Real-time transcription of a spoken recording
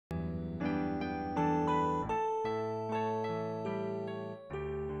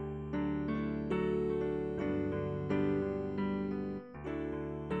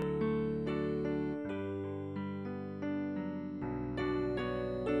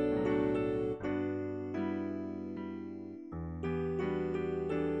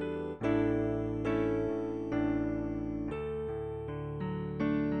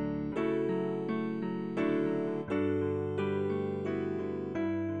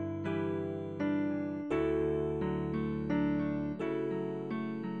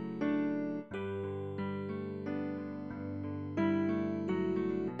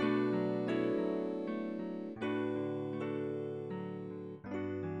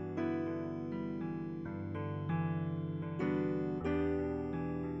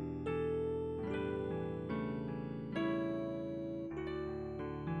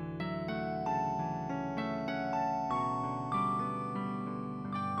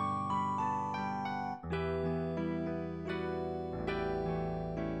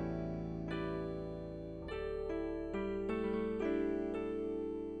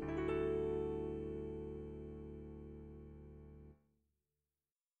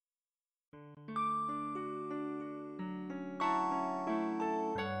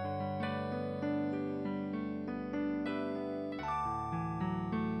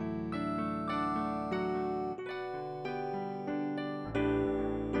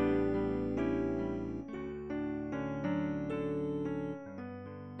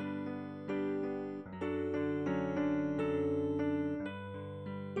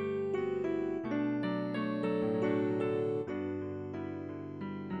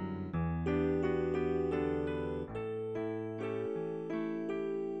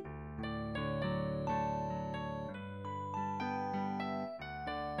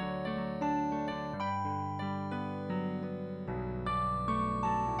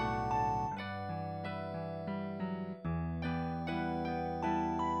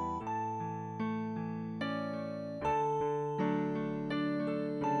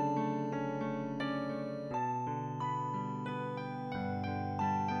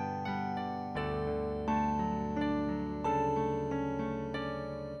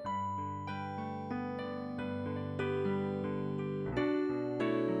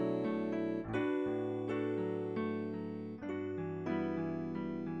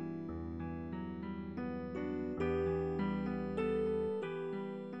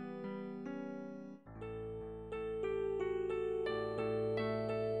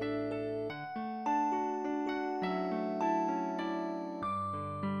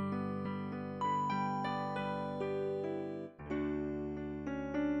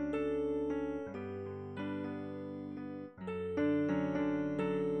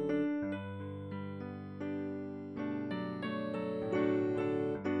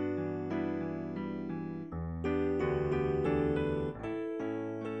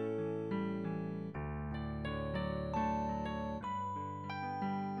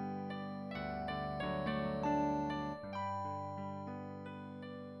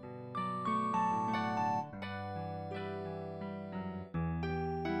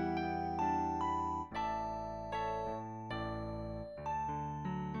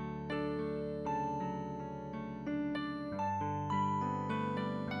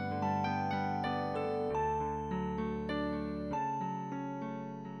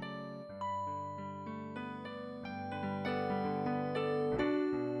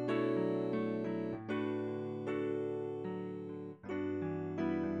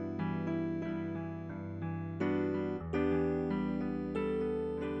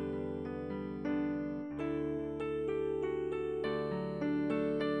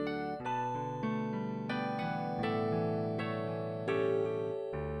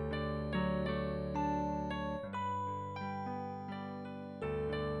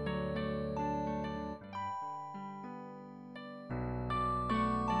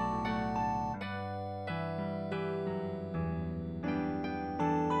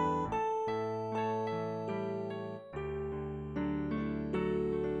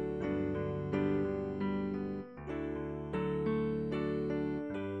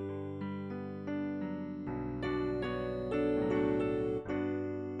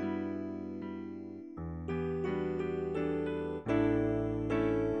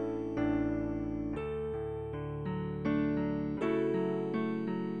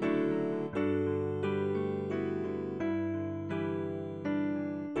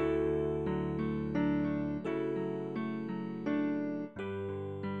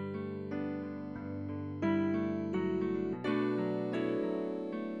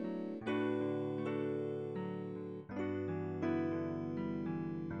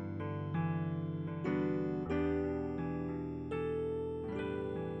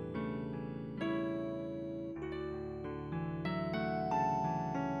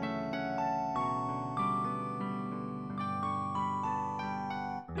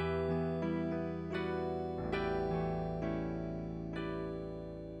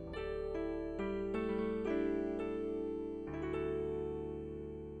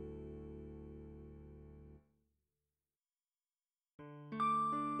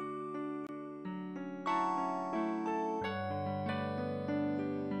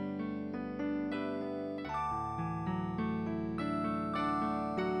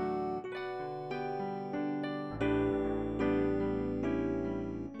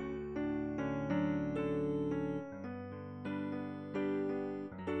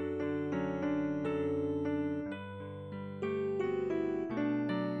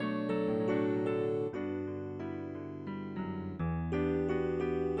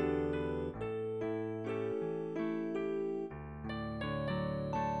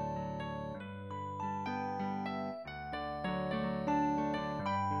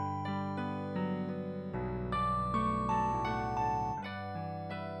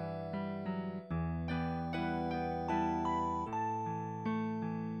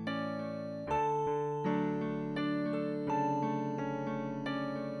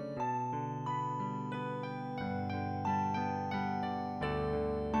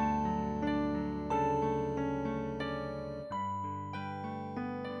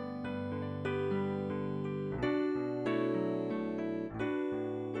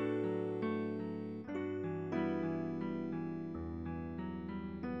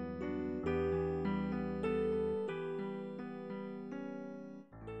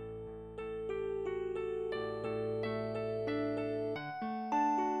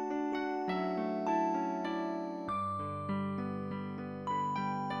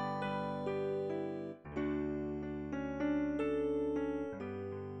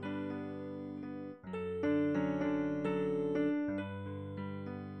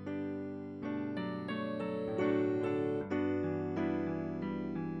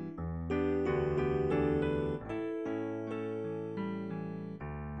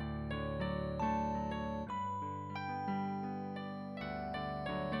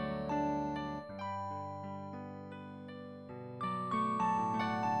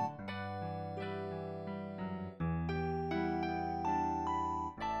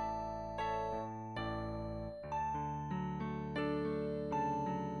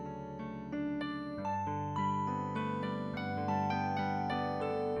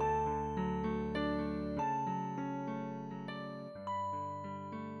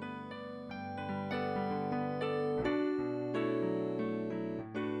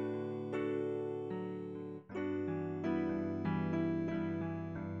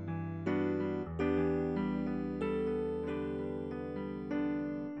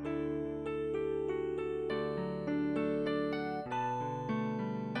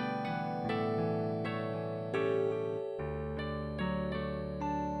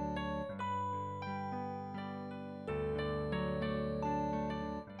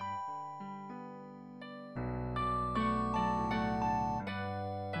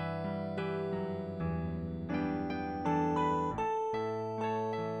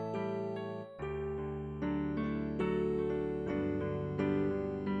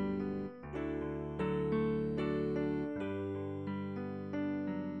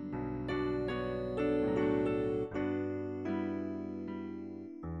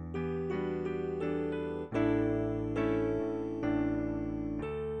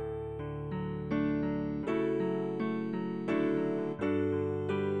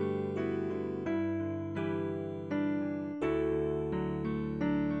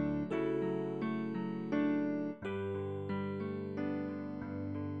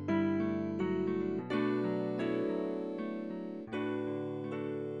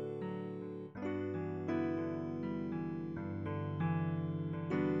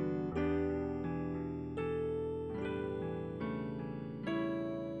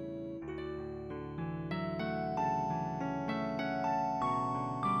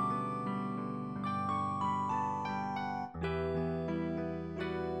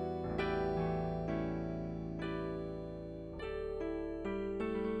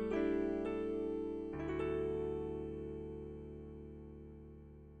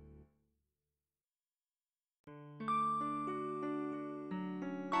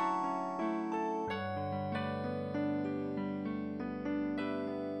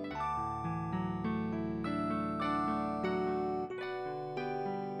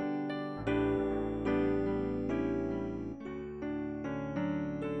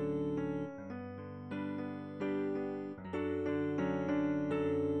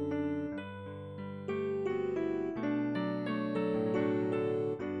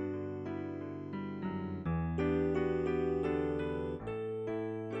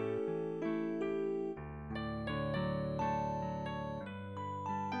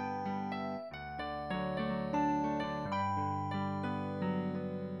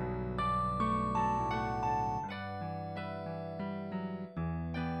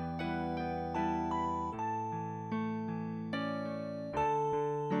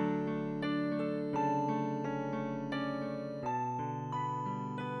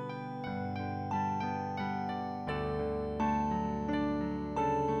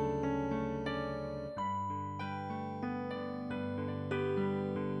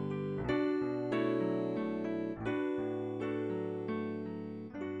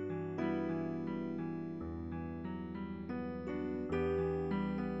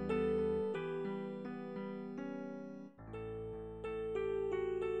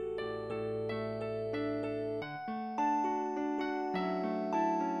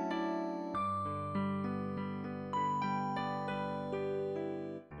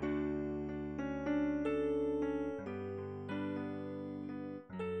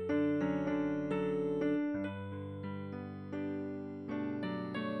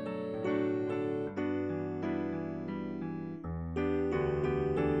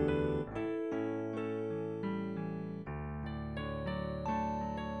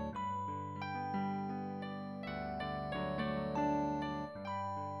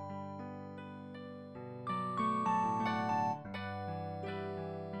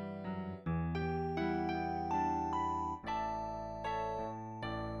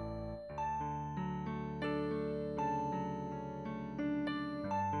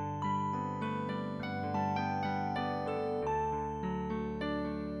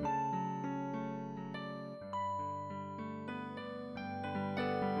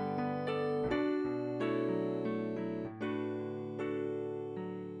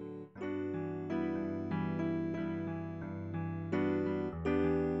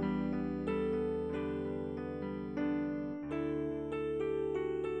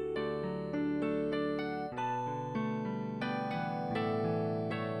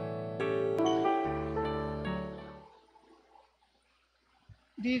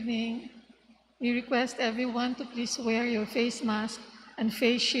Good evening. We request everyone to please wear your face mask and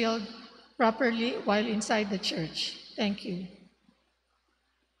face shield properly while inside the church. Thank you.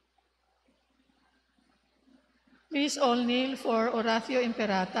 Please all kneel for Oratio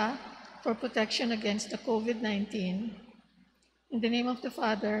Imperata for protection against the COVID-19. In the name of the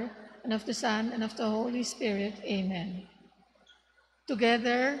Father, and of the Son, and of the Holy Spirit, amen.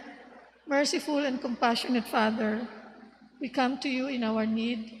 Together, merciful and compassionate Father, we come to you in our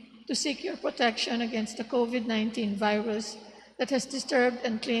need to seek your protection against the COVID-19 virus that has disturbed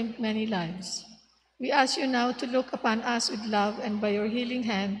and claimed many lives. We ask you now to look upon us with love and by your healing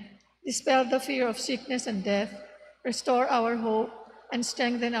hand, dispel the fear of sickness and death, restore our hope, and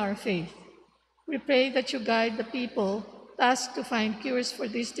strengthen our faith. We pray that you guide the people tasked to find cures for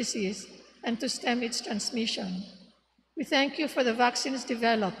this disease and to stem its transmission. We thank you for the vaccines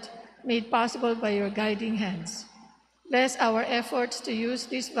developed, made possible by your guiding hands. Bless our efforts to use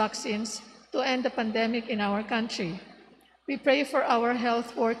these vaccines to end the pandemic in our country. We pray for our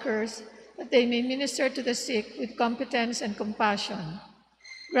health workers that they may minister to the sick with competence and compassion.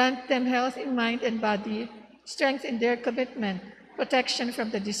 Grant them health in mind and body, strength in their commitment, protection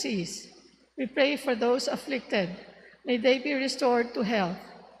from the disease. We pray for those afflicted. May they be restored to health.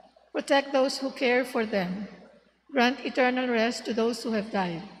 Protect those who care for them. Grant eternal rest to those who have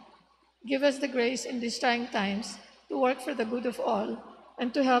died. Give us the grace in these trying times to work for the good of all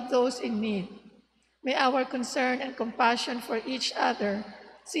and to help those in need. May our concern and compassion for each other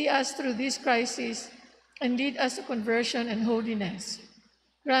see us through this crisis and lead us to conversion and holiness.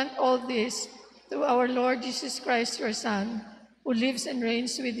 Grant all this through our Lord Jesus Christ, your Son, who lives and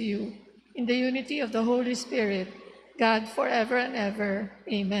reigns with you in the unity of the Holy Spirit, God, forever and ever.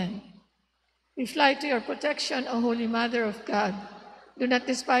 Amen. We fly to your protection, O Holy Mother of God. Do not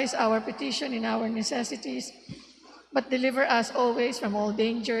despise our petition in our necessities, but deliver us always from all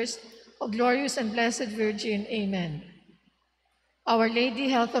dangers, O glorious and blessed Virgin. Amen. Our Lady,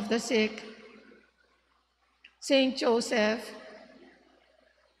 health of the sick, Saint Joseph,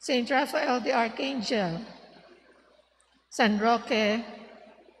 Saint Raphael the Archangel, San Roque,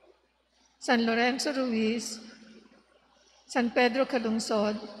 San Lorenzo Ruiz, San Pedro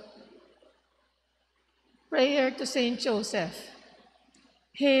Calungsod. Prayer to Saint Joseph.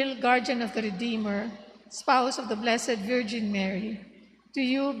 Hail, guardian of the Redeemer, spouse of the Blessed Virgin Mary. To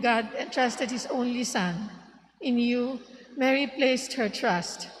you, God entrusted his only Son. In you, Mary placed her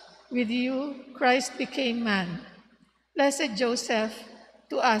trust. With you, Christ became man. Blessed Joseph,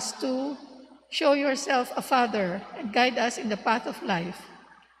 to us too, show yourself a father and guide us in the path of life.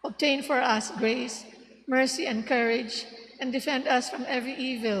 Obtain for us grace, mercy, and courage, and defend us from every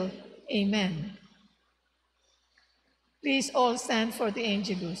evil. Amen. Please all stand for the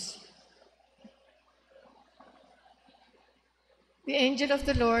Angelus. The angel of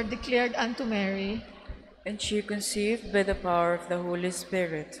the Lord declared unto Mary, and she conceived by the power of the Holy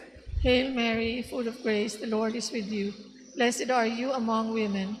Spirit. Hail Mary, full of grace, the Lord is with you. Blessed are you among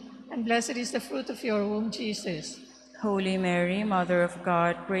women, and blessed is the fruit of your womb, Jesus. Holy Mary, Mother of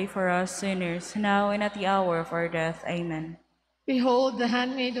God, pray for us sinners, now and at the hour of our death. Amen. Behold, the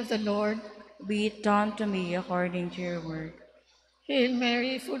handmaid of the Lord. Be it done to me according to your word. Hail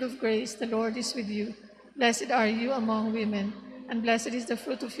Mary, full of grace, the Lord is with you. Blessed are you among women, and blessed is the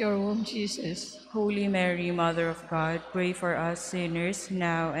fruit of your womb, Jesus. Holy Mary, Mother of God, pray for us sinners,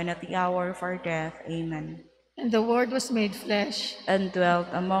 now and at the hour of our death. Amen. And the Word was made flesh, and dwelt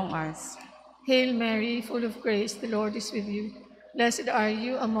among us. Hail Mary, full of grace, the Lord is with you. Blessed are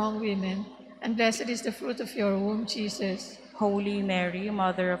you among women, and blessed is the fruit of your womb, Jesus. Holy Mary,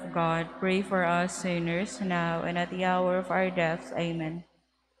 Mother of God, pray for us sinners, now and at the hour of our death. Amen.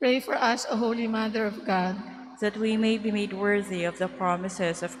 Pray for us, O Holy Mother of God, that we may be made worthy of the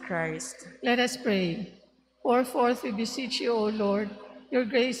promises of Christ. Let us pray. Pour forth, we beseech you, O Lord, your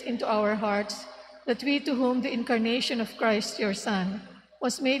grace into our hearts, that we, to whom the incarnation of Christ, your Son,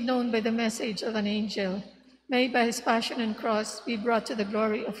 was made known by the message of an angel, may by his passion and cross be brought to the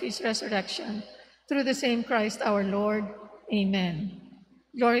glory of his resurrection, through the same Christ our Lord. Amen.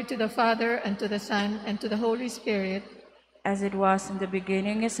 Glory to the Father, and to the Son, and to the Holy Spirit, as it was in the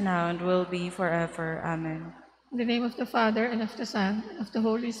beginning, is now, and will be forever. Amen. In the name of the Father, and of the Son, and of the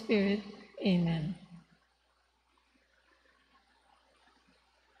Holy Spirit. Amen.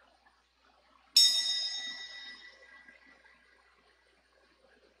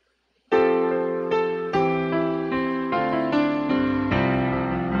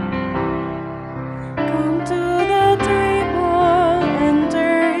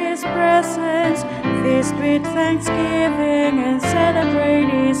 Feast with thanksgiving and celebrate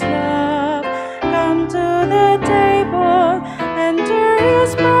his love. Come to the table, enter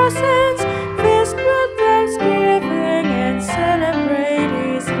his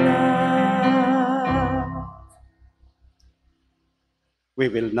We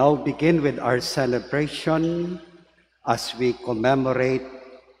will now begin with our celebration as we commemorate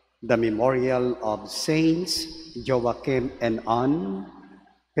the memorial of Saints Joachim and Anne,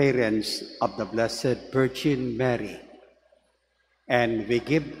 parents of the Blessed Virgin Mary. And we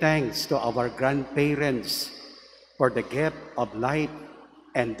give thanks to our grandparents for the gift of life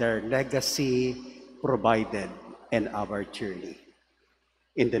and their legacy provided in our journey.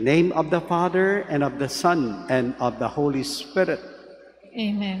 In the name of the Father, and of the Son, and of the Holy Spirit.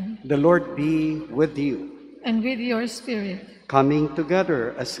 Amen. The Lord be with you. And with your spirit. Coming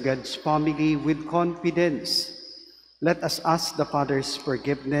together as God's family with confidence, let us ask the Father's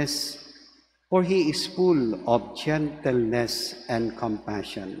forgiveness, for He is full of gentleness and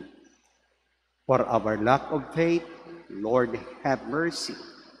compassion. For our lack of faith, Lord, have mercy.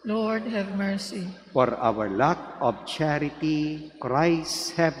 Lord, have mercy. For our lack of charity,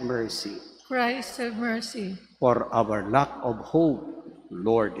 Christ, have mercy. Christ, have mercy. For our lack of hope,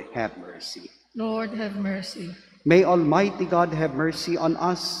 Lord, have mercy. Lord, have mercy. May Almighty God have mercy on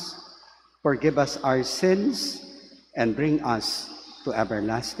us, forgive us our sins, and bring us to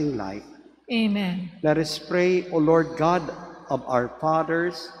everlasting life. Amen. Let us pray, O Lord God of our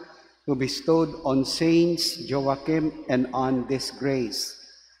fathers, who bestowed on Saints Joachim and Anne this grace,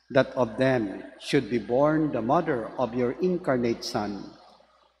 that of them should be born the mother of your incarnate Son.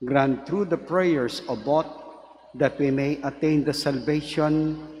 Grant through the prayers of both that we may attain the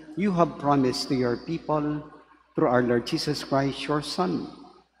salvation you have promised to your people through our Lord Jesus Christ, your Son,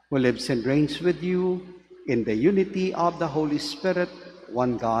 who lives and reigns with you in the unity of the Holy Spirit,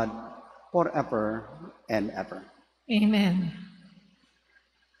 one God, forever and ever. Amen.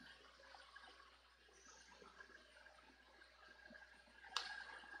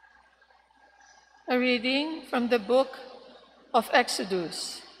 A reading from the book of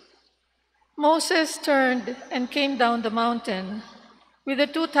Exodus. Moses turned and came down the mountain with the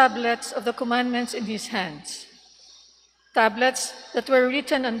 2 tablets of the commandments in his hands. Tablets that were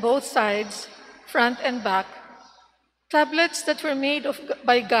written on both sides, front and back. Tablets that were made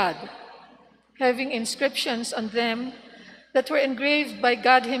by God, having inscriptions on them that were engraved by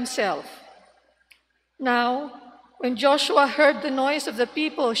God himself. Now, when Joshua heard the noise of the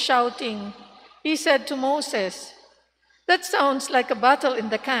people shouting, he said to Moses, "That sounds like a battle in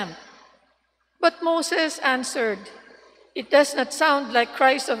the camp." But Moses answered, "It does not sound like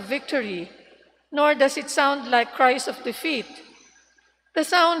cries of victory, nor does it sound like cries of defeat. The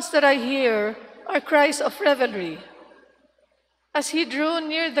sounds that I hear are cries of revelry." As he drew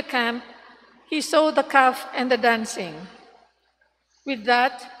near the camp, he saw the calf and the dancing. With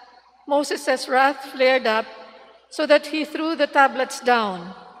that, Moses' wrath flared up so that he threw the tablets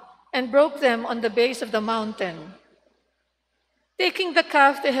down and broke them on the base of the mountain. Taking the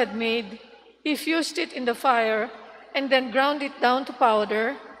calf they had made, he fused it in the fire and then ground it down to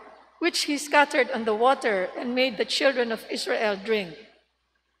powder, which he scattered on the water and made the children of Israel drink.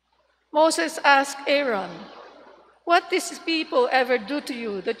 Moses asked Aaron, "What did these people ever do to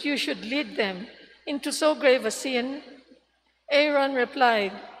you that you should lead them into so grave a sin?" Aaron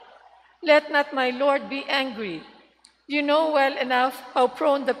replied, "Let not my Lord be angry. You know well enough how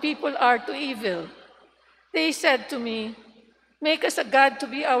prone the people are to evil. They said to me, 'Make us a god to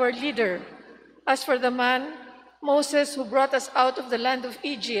be our leader.' As for the man, Moses, who brought us out of the land of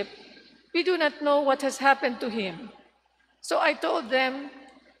Egypt, we do not know what has happened to him." So I told them,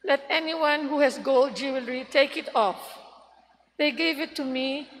 "Let anyone who has gold jewelry take it off." They gave it to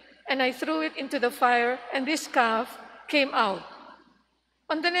me, and I threw it into the fire, and this calf came out.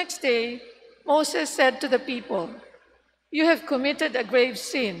 On the next day, Moses said to the people, "You have committed a grave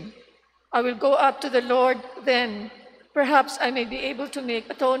sin. I will go up to the Lord, then perhaps I may be able to make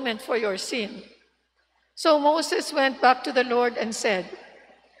atonement for your sin." So Moses went back to the Lord and said,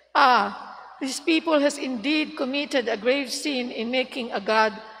 This people has indeed committed a grave sin in making a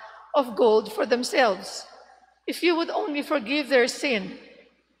god of gold for themselves. If you would only forgive their sin.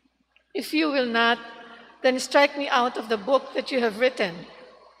 If you will not, then strike me out of the book that you have written."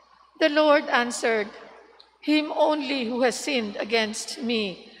 The Lord answered, "Him only who has sinned against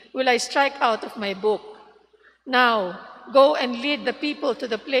me will I strike out of my book. Now, go and lead the people to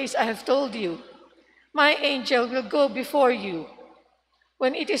the place I have told you. My angel will go before you.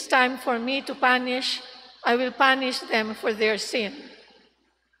 When it is time for me to punish, I will punish them for their sin."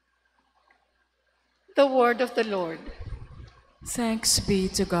 The word of the Lord. Thanks be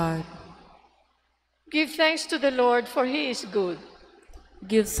to God. Give thanks to the Lord, for he is good.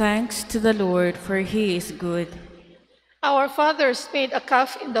 Give thanks to the Lord, for he is good. Our fathers made a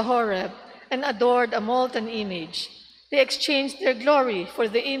calf in the Horeb and adored a molten image. They exchanged their glory for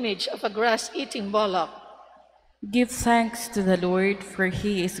the image of a grass-eating bullock. Give thanks to the Lord, for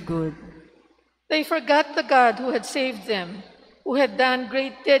he is good. They forgot the God who had saved them, who had done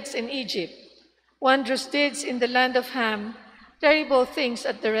great deeds in Egypt, wondrous deeds in the land of Ham, terrible things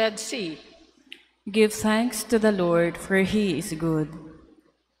at the Red Sea. Give thanks to the Lord, for he is good.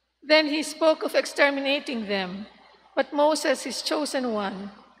 Then he spoke of exterminating them, but Moses, his chosen one,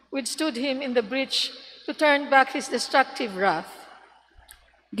 withstood him in the breach to turn back his destructive wrath.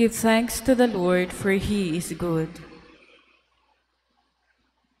 Give thanks to the Lord, for he is good.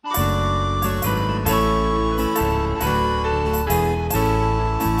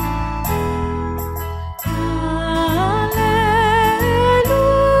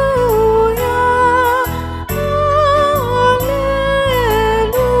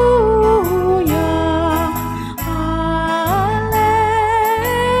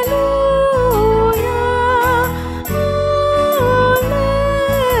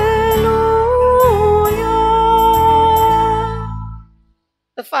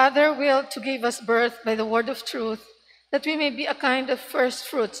 The Father willed to give us birth by the word of truth, that we may be a kind of first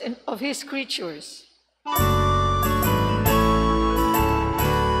fruits of his creatures.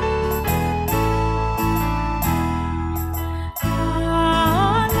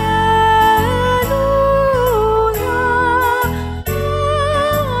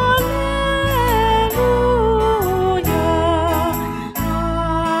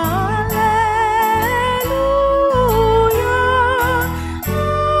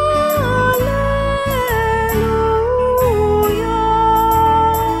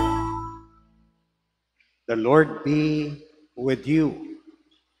 The Lord be with you.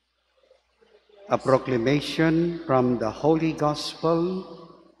 A proclamation from the Holy Gospel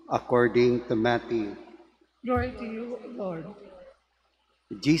according to Matthew. Glory to you, Lord.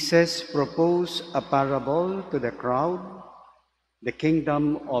 Jesus proposed a parable to the crowd. The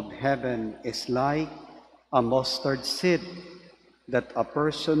kingdom of heaven is like a mustard seed that a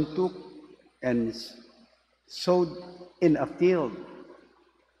person took and sowed in a field.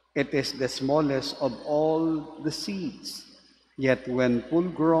 It is the smallest of all the seeds, yet when full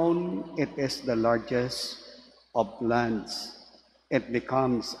grown, it is the largest of plants. It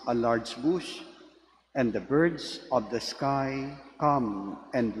becomes a large bush, and the birds of the sky come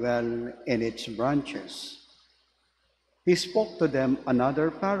and dwell in its branches. He spoke to them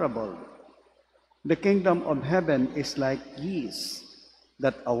another parable. The kingdom of heaven is like yeast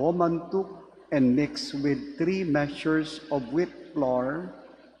that a woman took and mixed with 3 measures of wheat flour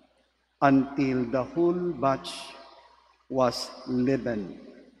until the whole batch was leavened.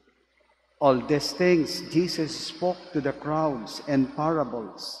 All these things Jesus spoke to the crowds in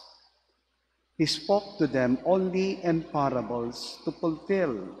parables. He spoke to them only in parables to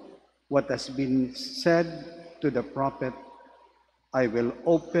fulfill what has been said to the prophet, I will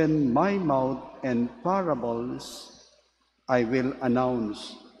open my mouth in parables. I will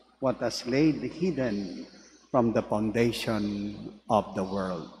announce what has laid hidden from the foundation of the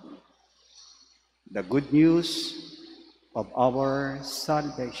world. The good news of our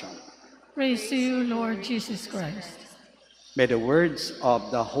salvation. Praise to you, Lord Jesus Christ. May the words of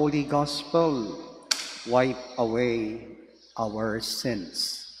the Holy Gospel wipe away our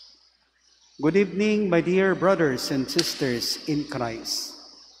sins. Good evening, my dear brothers and sisters in Christ.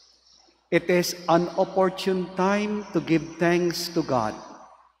 It is an opportune time to give thanks to God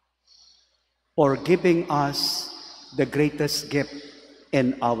for giving us the greatest gift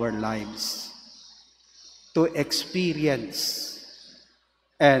in our lives, to experience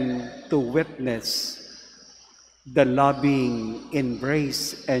and to witness the loving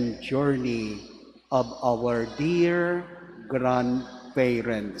embrace and journey of our dear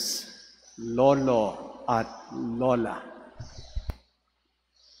grandparents, Lolo at Lola.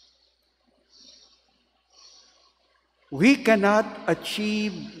 We cannot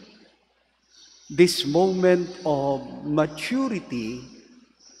achieve this moment of maturity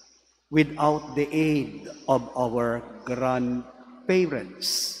without the aid of our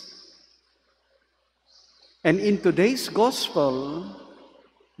grandparents. And in today's gospel,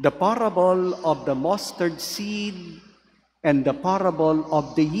 the parable of the mustard seed and the parable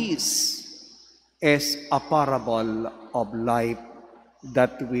of the yeast is a parable of life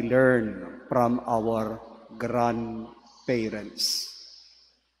that we learn from our grandparents.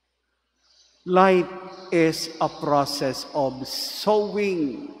 Life is a process of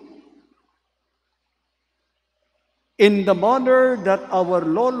sowing in the manner that our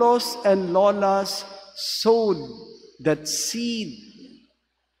lolos and lolas sowed that seed.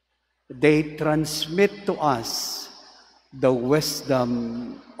 They transmit to us the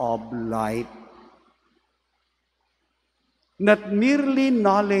wisdom of life. Not merely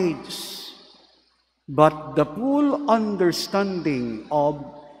knowledge, but the full understanding of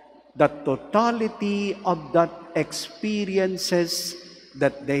the totality of that experiences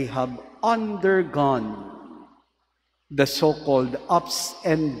that they have undergone, the so-called ups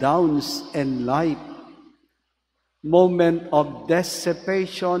and downs in life, moment of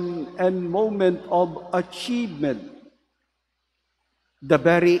dissipation and moment of achievement. The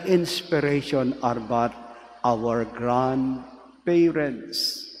very inspiration are but our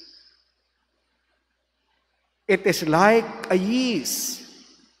grandparents. It is like a yeast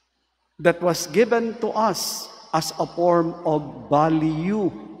that was given to us as a form of value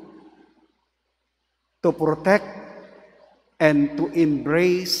to protect and to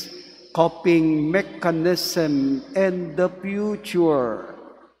embrace coping mechanism in the future.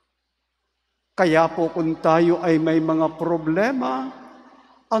 Kaya po kung tayo ay may mga problema,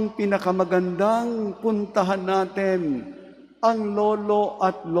 ang pinakamagandang puntahan natin ang lolo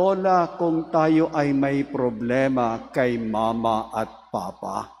at lola kung tayo ay may problema kay mama at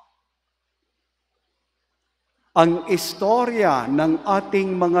papa. Ang istorya ng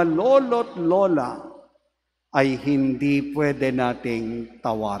ating mga lolo't lola ay hindi pwede nating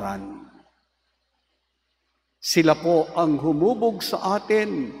tawaran. Sila po ang humubog sa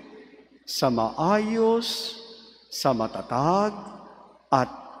atin sa maayos, sa matatag, at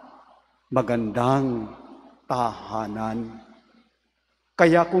magandang tahanan.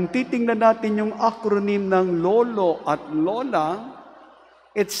 Kaya kung titingnan natin yung acronym ng lolo at lola,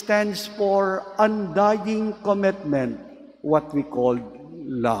 it stands for undying commitment, what we call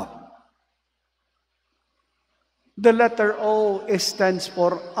love. The letter O stands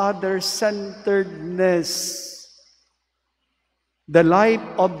for other-centeredness. The life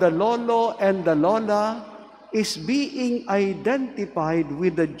of the lolo and the lola is being identified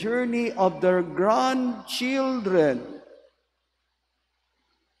with the journey of their grandchildren.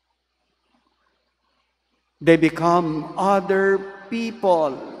 They become other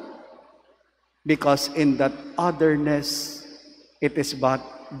people because in that otherness, it is but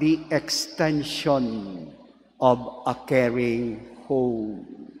the extension of a caring home.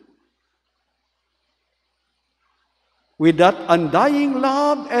 With that undying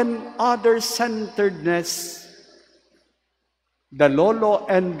love and other-centeredness, the lolo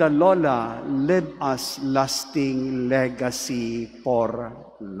and the lola leave us lasting legacy for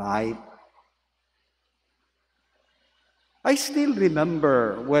life. I still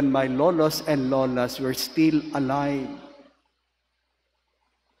remember when my lolos and lolas were still alive.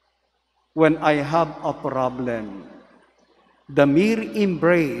 When I have a problem, the mere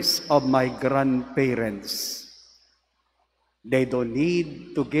embrace of my grandparents, they don't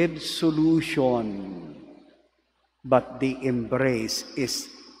need to give solution, but the embrace is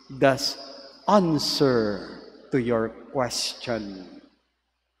the answer to your question.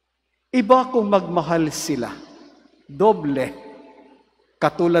 Iba kung magmahal sila, doble,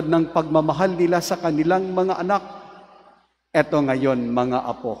 katulad ng pagmamahal nila sa kanilang mga anak. Eto ngayon, mga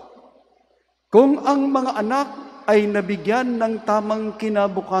apo. Kung ang mga anak ay nabigyan ng tamang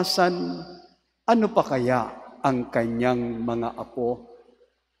kinabukasan, ano pa kaya ang kanyang mga apo?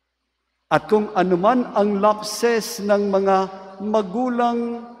 At kung anuman ang lapses ng mga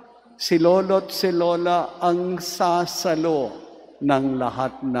magulang, si lolo't si lola ang sasalo ng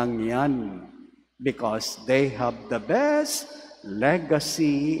lahat ng yan because they have the best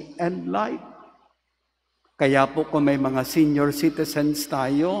legacy and life. Kaya po kung may mga senior citizens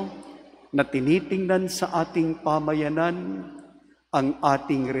tayo na tinitingnan sa ating pamayanan, ang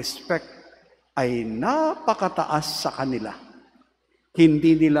ating respect ay napakataas sa kanila.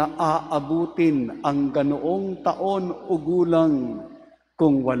 Hindi nila aabutin ang ganoong taon o gulang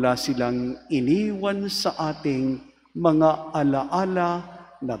kung wala silang iniwan sa ating mga alaala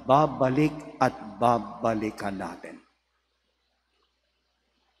na babalik at babalikan natin.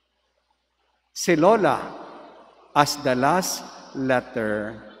 Si Lola, as the last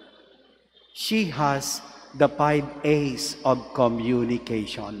letter, she has the 5 A's of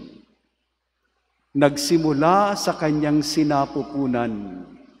communication. Nagsimula sa kanyang sinapupunan.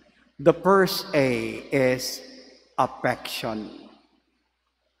 The first A is affection.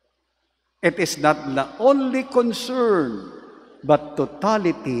 It is not the only concern, but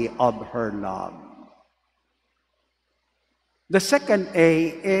totality of her love. The second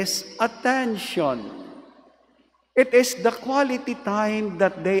A is attention. It is the quality time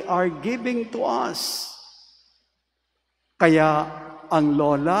that they are giving to us. Kaya ang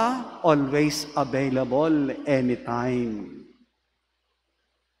lola always available anytime.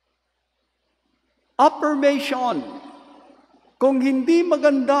 Affirmation. Kung hindi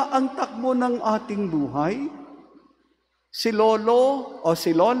maganda ang takbo ng ating buhay, si lolo o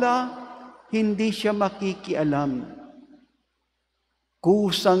si lola, hindi siya makikialam.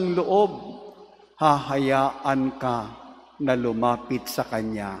 Kusang loob, hahayaan ka na lumapit sa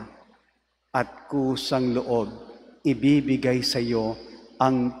Kanya at kusang loob, ibibigay sa iyo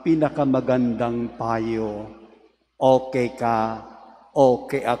ang pinakamagandang payo. Okay ka,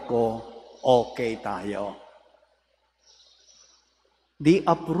 okay ako, okay tayo. The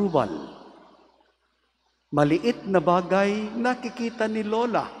approval. Maliit na bagay nakikita ni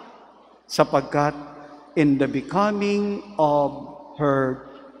Lola sapagkat in the becoming of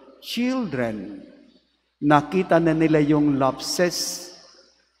her children, nakita na nila yung lapses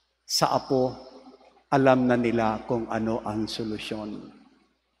sa apo, alam na nila kung ano ang solusyon.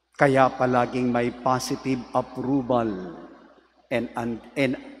 Kaya palaging may positive approval and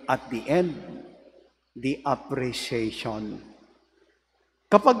at the end, the appreciation.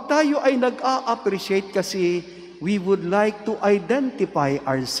 Kapag tayo ay nag-a-appreciate kasi we would like to identify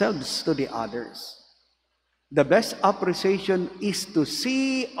ourselves to the others. The best appreciation is to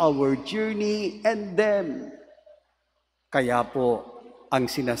see our journey and them. Kaya po, ang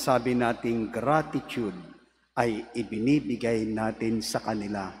sinasabi nating gratitude ay ibinibigay natin sa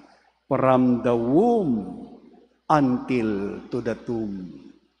kanila from the womb until to the tomb.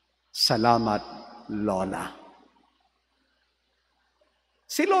 Salamat, Lola.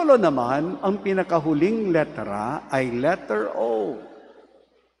 Si Lolo naman, ang pinakahuling letra ay letter O.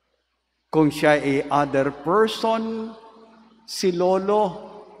 Kung siya ay other person, si Lolo,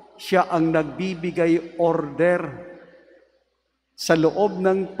 siya ang nagbibigay order sa loob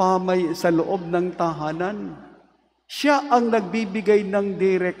ng sa loob ng tahanan. Siya ang nagbibigay ng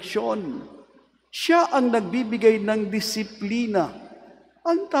direksyon. Siya ang nagbibigay ng disiplina.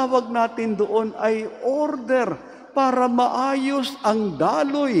 Ang tawag natin doon ay order para maayos ang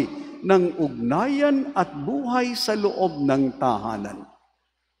daloy ng ugnayan at buhay sa loob ng tahanan.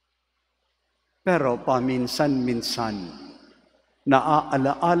 Pero paminsan-minsan,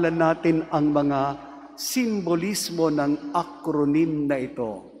 naaalaala natin ang mga simbolismo ng acronym na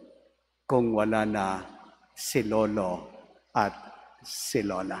ito kung wala na si Lolo at si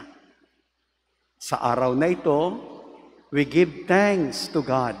Lola. Sa araw na ito, we give thanks to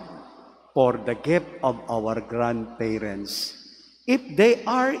God for the gift of our grandparents. If they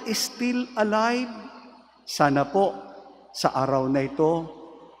are still alive, sana po sa araw na ito,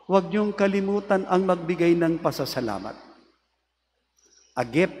 huwag niyong kalimutan ang magbigay ng pasasalamat. A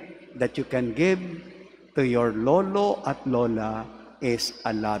gift that you can give to your lolo at lola is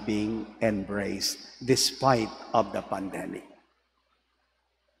a loving embrace despite of the pandemic.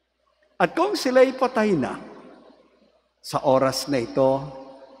 At kung sila'y patay na, sa oras na ito,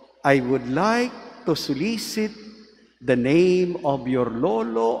 I would like to solicit the name of your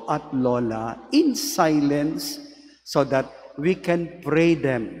lolo at lola in silence so that we can pray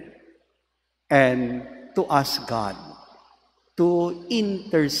them and to ask God to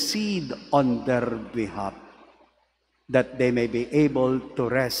intercede on their behalf that they may be able to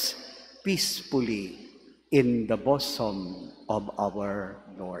rest peacefully in the bosom of our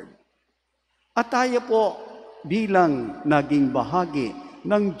Lord. At tayo po bilang naging bahagi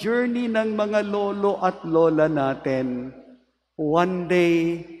ng journey ng mga lolo at lola natin, one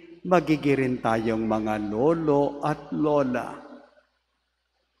day, magigirin tayong mga lolo at lola.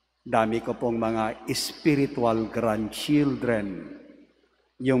 Dami ko pong mga spiritual grandchildren.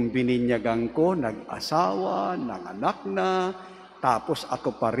 Yung bininyagan ko, nag-asawa, nanganak na, tapos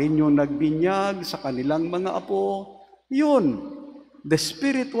ako pa rin yung nagbinyag sa kanilang mga apo. Yun, the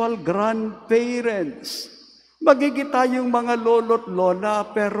spiritual grandparents. Magiging tayong mga lolo't lola,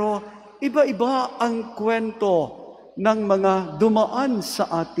 pero iba-iba ang kwento ng mga dumaan sa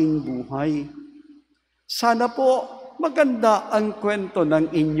ating buhay. Sana po maganda ang kwento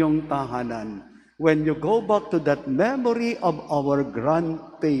ng inyong tahanan when you go back to that memory of our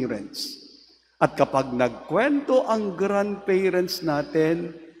grandparents. At kapag nagkwento ang grandparents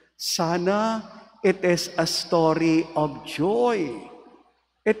natin, sana it is a story of joy.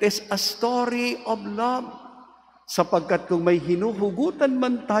 It is a story of love. Sapagkat kung may hinuhugutan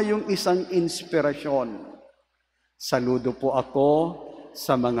man tayong isang inspirasyon, saludo po ako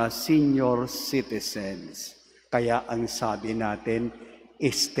sa mga senior citizens. Kaya ang sabi natin,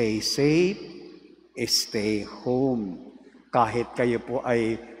 stay safe, stay home. Kahit kayo po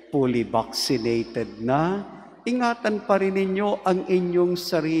ay fully vaccinated na, ingatan pa rin ninyo ang inyong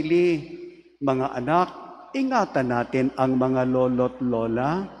sarili. Mga anak, ingatan natin ang mga lolo't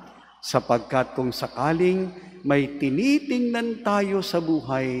lola, sapagkat kung sakaling may tinitingnan tayo sa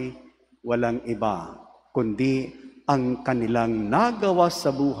buhay, walang iba, kundi ang kanilang nagawa sa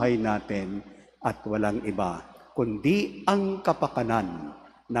buhay natin at walang iba, kundi ang kapakanan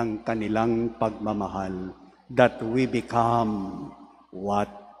ng kanilang pagmamahal, that we become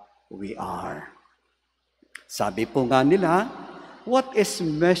what we are. Sabi po nga nila, what is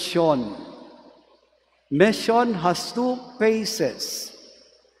mission? Mission has two phases.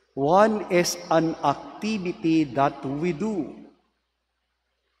 One is an activity that we do.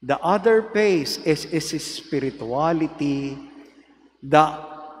 The other phase is spirituality,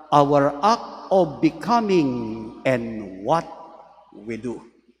 our act of becoming and what we do.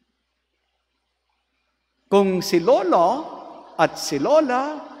 Kung si Lolo at si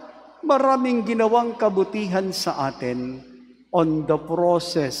Lola, maraming ginawang kabutihan sa atin on the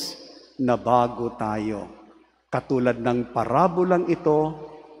process na bago tayo. Katulad ng parabolang ito,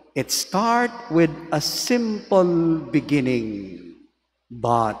 it start with a simple beginning,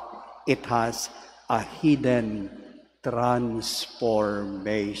 but it has a hidden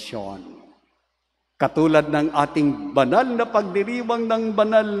transformation. Katulad ng ating banal na pagdiriwang ng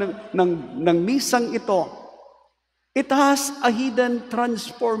misang ito, it has a hidden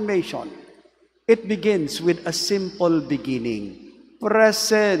transformation. It begins with a simple beginning,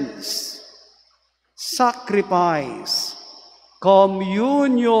 presence, sacrifice,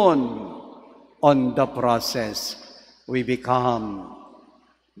 communion. On the process, we become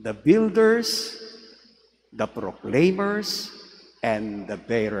the builders, the proclaimers, and the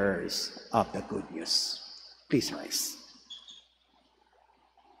bearers of the good news. Please rise.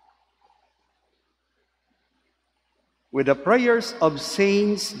 With the prayers of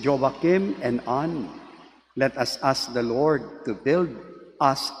Saints Joachim and Anne, let us ask the Lord to build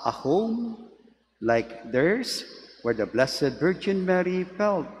us a home like theirs, where the Blessed Virgin Mary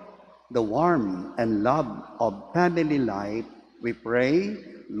felt the warmth and love of family life. We pray,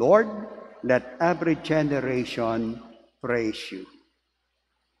 Lord, let every generation praise you.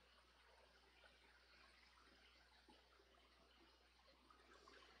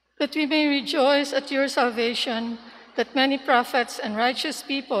 That we may rejoice at your salvation, that many prophets and righteous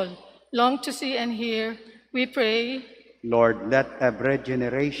people long to see and hear, we pray, Lord, let every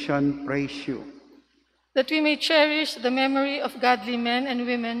generation praise you. that we may cherish the memory of godly men and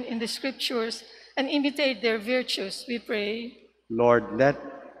women in the Scriptures and imitate their virtues, we pray. Lord, let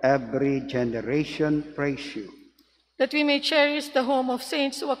every generation praise you. That we may cherish the home of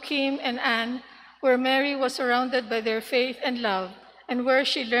Saints Joachim and Anne, where Mary was surrounded by their faith and love, and where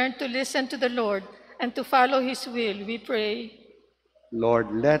she learned to listen to the Lord and to follow his will, we pray.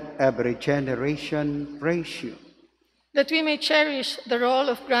 Lord, let every generation praise you. That we may cherish the role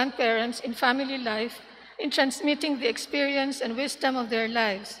of grandparents in family life, in transmitting the experience and wisdom of their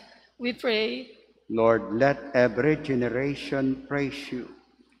lives, we pray. Lord, let every generation praise you.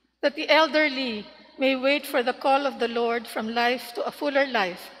 That the elderly may wait for the call of the Lord from life to a fuller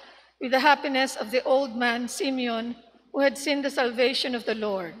life, with the happiness of the old man Simeon, who had seen the salvation of the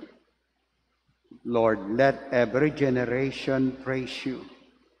Lord. Lord, let every generation praise you.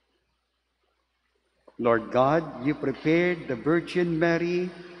 Lord God, you prepared the Virgin Mary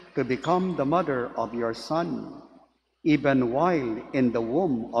to become the mother of your Son, even while in the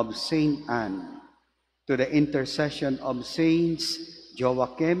womb of Saint Anne. To the intercession of Saints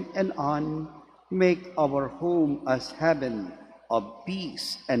Joachim and Anne, make our home as heaven of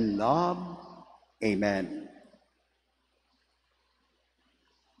peace and love. Amen.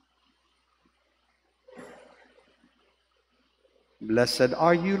 Blessed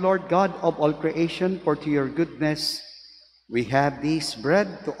are you, Lord God of all creation, for to your goodness we have this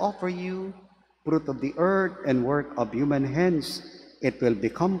bread to offer you, fruit of the earth and work of human hands. It will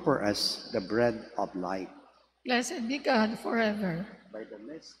become for us the bread of life. Blessed be God forever. By the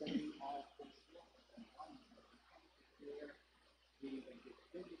mystery of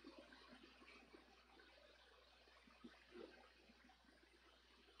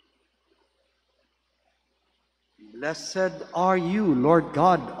Blessed are you, Lord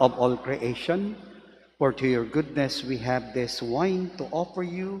God of all creation, for to your goodness we have this wine to offer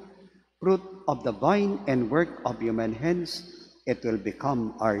you, fruit of the vine and work of human hands. It will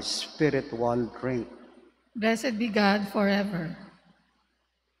become our spiritual drink. Blessed be God forever.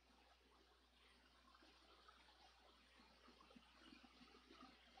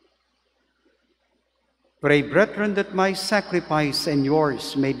 Pray, brethren, that my sacrifice and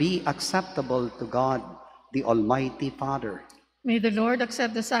yours may be acceptable to God, the Almighty Father. May the Lord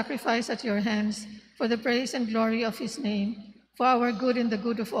accept the sacrifice at your hands for the praise and glory of his name, for our good and the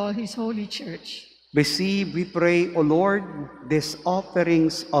good of all his holy church. Receive, we pray, O Lord, these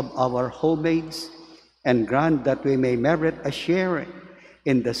offerings of our homage, and grant that we may merit a share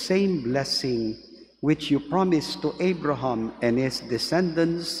in the same blessing which you promised to Abraham and his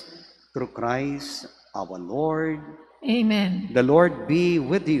descendants through Christ our Lord. Amen. The Lord be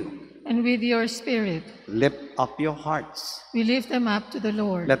with you. And with your spirit, Lift up your hearts. we lift them up to the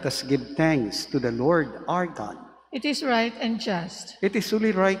Lord. Let us give thanks to the Lord our God. It is right and just, It is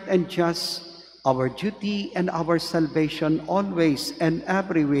truly right and just, our duty and our salvation, always and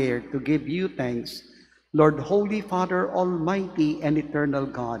everywhere to give you thanks, Lord, Holy Father, Almighty and Eternal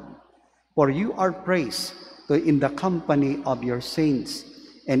God. For you are praised in the company of your saints,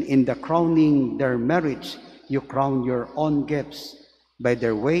 and in the crowning their marriage, you crown your own gifts. By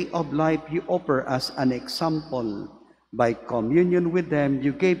their way of life, you offer us an example. By communion with them,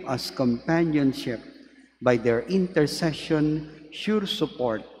 you gave us companionship. By their intercession, sure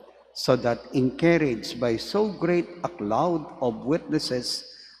support, so that encouraged by so great a cloud of witnesses,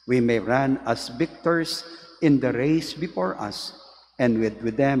 we may run as victors in the race before us, and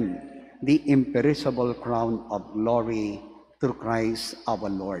with them the imperishable crown of glory through Christ our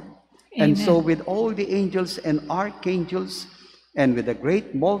Lord. And so Amen. with all the angels and archangels, and with the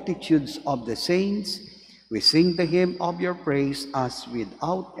great multitudes of the saints, we sing the hymn of your praise as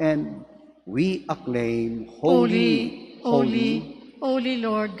without end we acclaim, Holy, holy, holy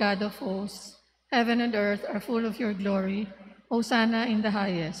Lord God of hosts, heaven and earth are full of your glory. Hosanna in the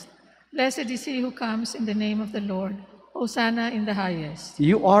highest. Blessed is he who comes in the name of the Lord. Hosanna in the highest.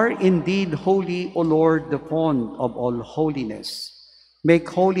 You are indeed holy, O Lord, the font of all holiness. Make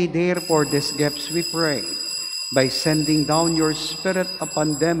holy therefore these gifts, we pray, by sending down your Spirit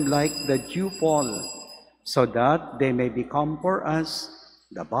upon them like the dewfall, so that they may become for us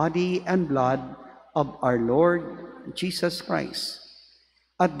the body and blood of our Lord Jesus Christ.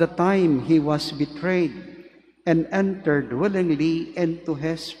 At the time he was betrayed and entered willingly into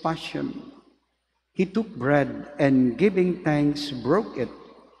his passion, he took bread and giving thanks broke it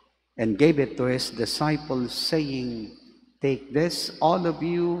and gave it to his disciples, saying, "Take this, all of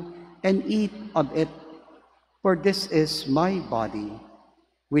you, and eat of it, for this is my body,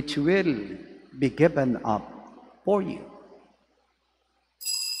 which will be given up for you."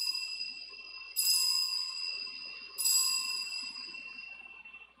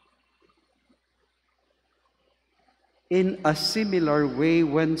 In a similar way,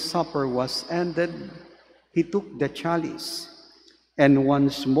 when supper was ended, he took the chalice, and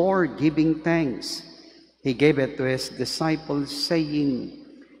once more giving thanks, he gave it to his disciples, saying,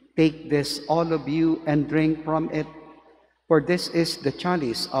 "Take this, all of you, and drink from it, for this is the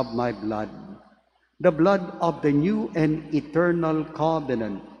chalice of my blood, the blood of the new and eternal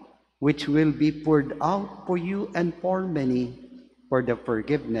covenant, which will be poured out for you and for many for the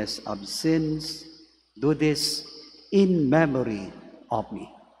forgiveness of sins. Do this in memory of me."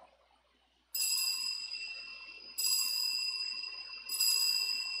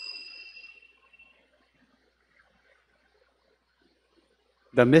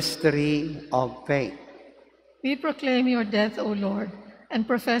 The mystery of faith. We proclaim your death, O Lord, and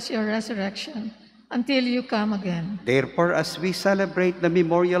profess your resurrection until you come again. Therefore, as we celebrate the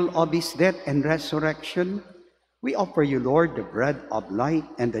memorial of his death and resurrection, we offer you, Lord, the bread of life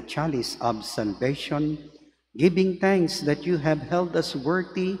and the chalice of salvation, giving thanks that you have held us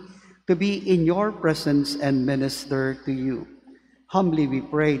worthy to be in your presence and minister to you. Humbly we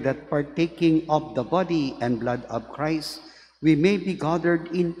pray that partaking of the body and blood of Christ, we may be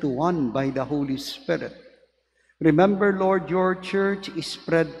gathered into one by the Holy Spirit. Remember, Lord, your church is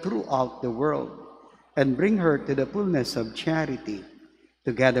spread throughout the world, and bring her to the fullness of charity,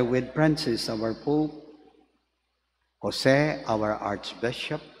 together with Francis, our Pope, Jose, our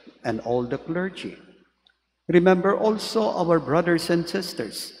Archbishop, and all the clergy. Remember also our brothers and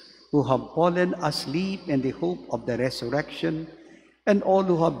sisters who have fallen asleep in the hope of the resurrection, and all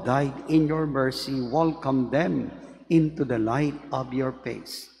who have died in your mercy. Welcome them into the light of your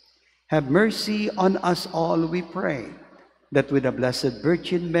face. Have mercy on us all, we pray, that with the Blessed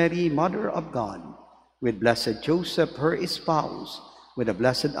Virgin Mary, Mother of God, with Blessed Joseph, her spouse, with the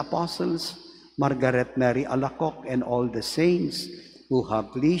blessed apostles, Margaret Mary Alacoque, and all the saints who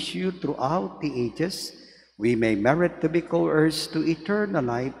have pleased you throughout the ages, we may merit to be co-heirs to eternal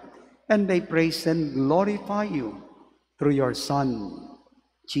life, and may praise and glorify you through your Son,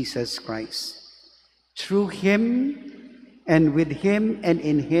 Jesus Christ. Through him, and with him, and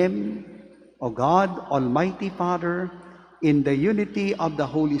in him, O God, Almighty Father, in the unity of the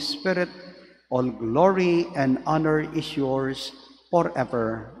Holy Spirit, all glory and honor is yours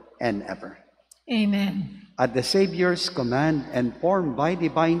forever and ever. Amen. At the Savior's command and formed by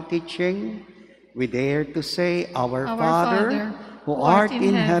divine teaching, we dare to say, Our Father, who art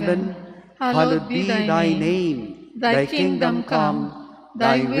in heaven, hallowed be thy name. Thy kingdom come,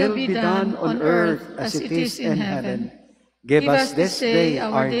 thy will be done on earth as it is in heaven. Give us this day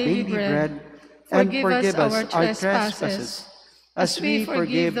our daily bread. and Forgive us our trespasses, as we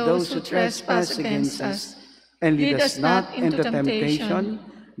forgive those who trespass against us. and Lead us not into temptation,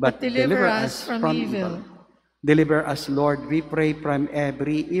 but deliver us from evil. Deliver us, Lord, we pray, from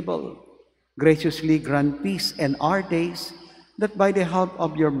every evil. Graciously grant peace in our days, that by the help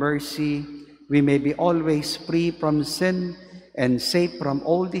of your mercy, we may be always free from sin and safe from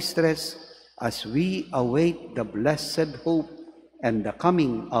all distress, as we await the blessed hope and the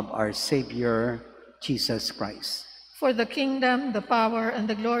coming of our Savior, Jesus Christ. For the kingdom, the power, and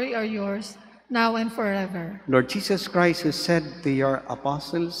the glory are yours, now and forever. Lord Jesus Christ, who said to your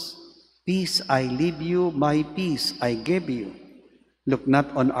apostles, "Peace I leave you, my peace I give you," look not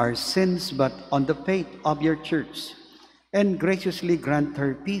on our sins, but on the faith of your church, and graciously grant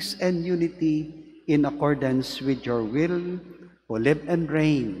her peace and unity in accordance with your will, who live and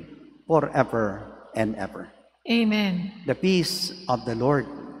reign forever and ever. Amen. The peace of the Lord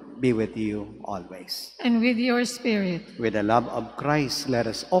be with you always. And with your spirit. With the love of Christ, let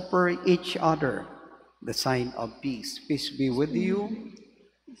us offer each other the sign of peace. Peace be with you.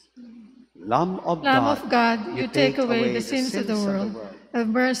 Lamb of God, you take away the sins of the world. Have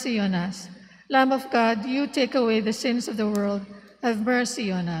mercy on us. Lamb of God, you take away the sins of the world. Have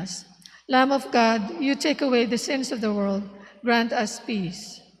mercy on us. Lamb of God, you take away the sins of the world. Grant us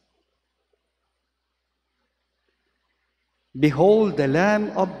peace. Behold the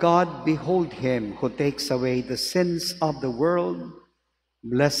Lamb of God, behold him who takes away the sins of the world.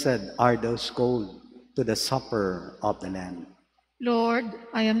 Blessed are those called to the supper of the Lamb. Lord,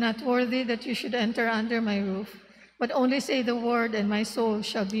 I am not worthy that you should enter under my roof, but only say the word and my soul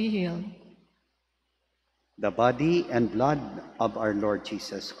shall be healed. The body and blood of our Lord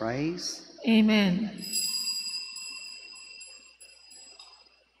Jesus Christ. Amen.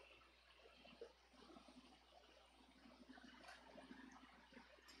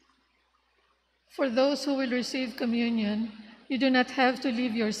 For those who will receive communion, you do not have to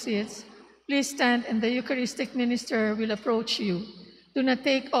leave your seats. Please stand and the Eucharistic minister will approach you. Do not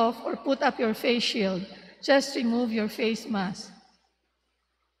take off or put up your face shield. Just remove your face mask.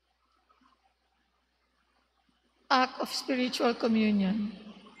 Act of spiritual communion.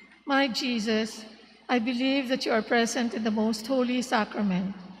 My Jesus, I believe that you are present in the most holy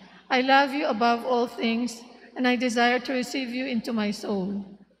sacrament. I love you above all things, and I desire to receive you into my soul.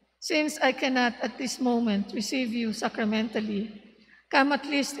 Since I cannot at this moment receive you sacramentally, come at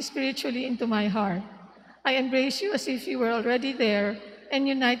least spiritually into my heart. I embrace you as if you were already there and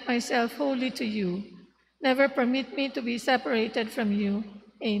unite myself wholly to you. Never permit me to be separated from you.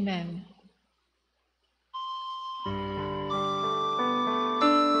 Amen.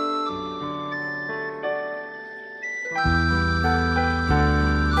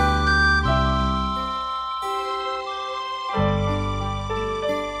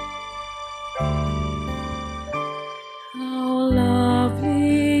 How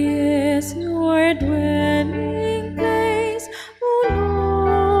lovely is your dwelling place, O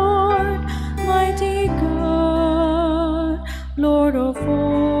Lord, mighty God, Lord of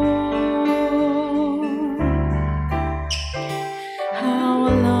all. How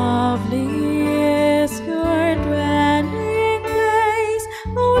lovely is your dwelling place,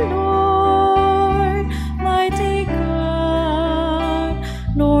 O Lord, mighty God,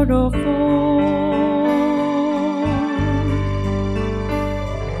 Lord of all.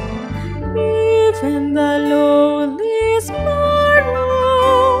 Even the lowly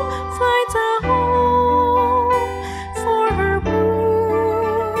sparrow finds a home for her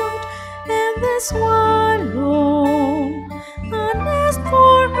brood, and the swallow a nest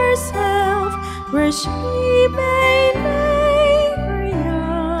for herself where she may lay her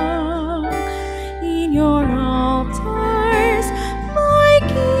young. In your altars, my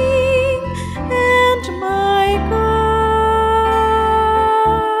King and my God.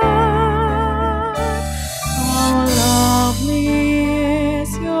 How lovely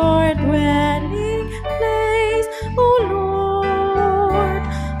is your dwelling place, O Lord,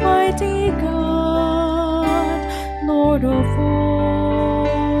 mighty God, Lord of all.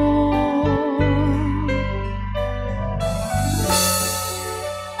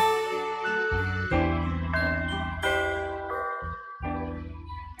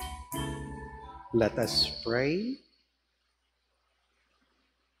 Let us pray.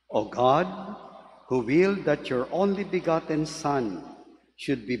 O God, who willed that your only begotten Son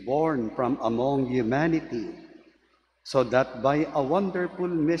should be born from among humanity, so that by a wonderful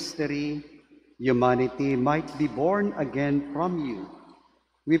mystery, humanity might be born again from you,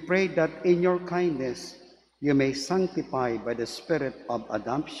 we pray that in your kindness you may sanctify by the Spirit of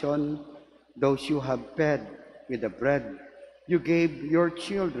adoption those you have fed with the bread you gave your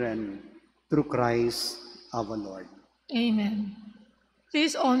children through Christ our Lord. Amen.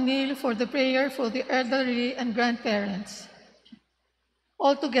 Please all kneel for the prayer for the elderly and grandparents.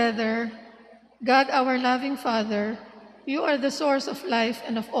 Altogether, God, our loving Father, you are the source of life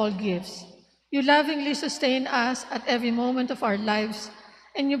and of all gifts. You lovingly sustain us at every moment of our lives,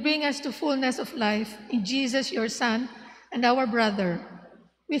 and you bring us to fullness of life in Jesus, your Son, and our brother.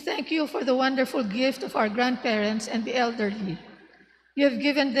 We thank you for the wonderful gift of our grandparents and the elderly. You have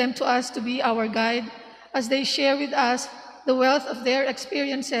given them to us to be our guide as they share with us the wealth of their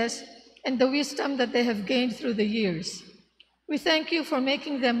experiences and the wisdom that they have gained through the years. We thank you for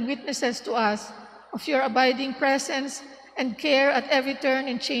making them witnesses to us of your abiding presence and care at every turn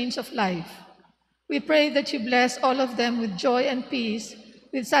and change of life. We pray that you bless all of them with joy and peace,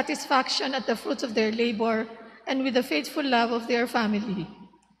 with satisfaction at the fruits of their labor, and with the faithful love of their family.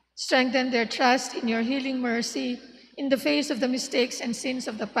 Strengthen their trust in your healing mercy in the face of the mistakes and sins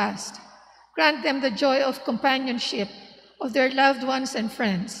of the past. Grant them the joy of companionship of their loved ones and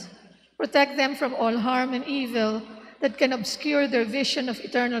friends. Protect them from all harm and evil that can obscure their vision of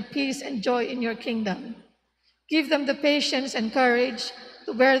eternal peace and joy in your kingdom. Give them the patience and courage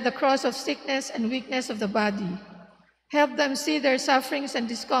to bear the cross of sickness and weakness of the body. Help them see their sufferings and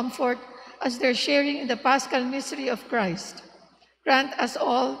discomfort as they're sharing in the paschal mystery of Christ. Grant us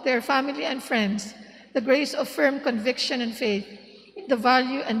all, their family and friends, the grace of firm conviction and faith in the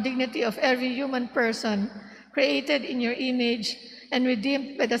value and dignity of every human person created in your image and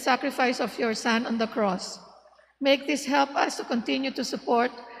redeemed by the sacrifice of your Son on the cross. Make this help us to continue to support,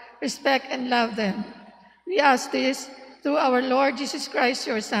 respect, and love them. We ask this through our Lord Jesus Christ,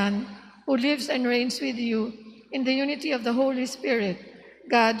 your Son, who lives and reigns with you in the unity of the Holy Spirit,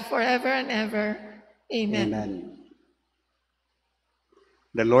 God, forever and ever. Amen. Amen.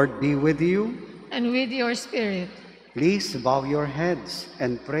 The Lord be with you. And with your spirit. Please bow your heads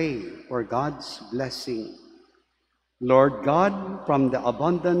and pray for God's blessing. Lord God, from the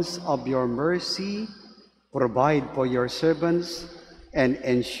abundance of your mercy, provide for your servants and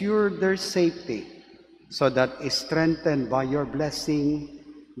ensure their safety, so that, strengthened by your blessing,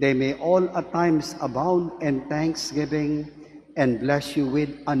 they may all at times abound in thanksgiving and bless you with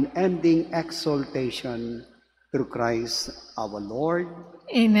unending exaltation through Christ our Lord.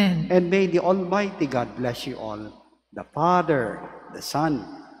 Amen. And may the Almighty God bless you all, the Father, the Son,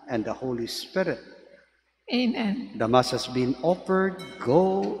 and the Holy Spirit. Amen. The Mass has been offered.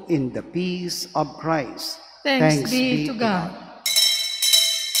 Go in the peace of Christ. Thanks be to God.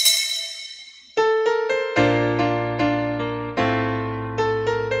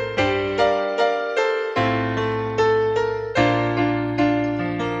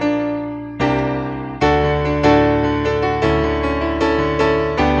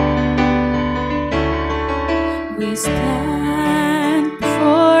 We stand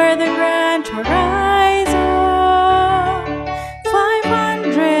before the grand horizon,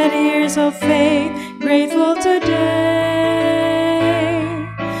 500 years of faith, grateful today.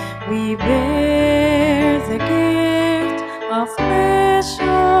 We bear the gift of mission,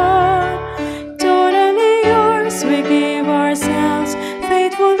 totally yours, we give ourselves,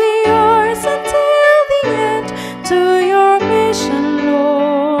 faithfully yours until the end. To your mission,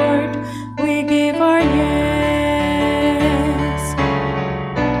 Lord, we give our yes.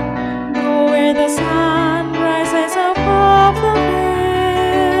 Go where the sun rises above the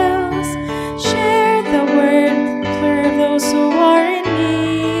hills, share the word, serve those who are in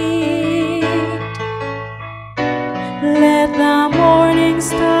need. Let the morning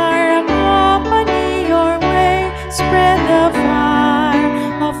star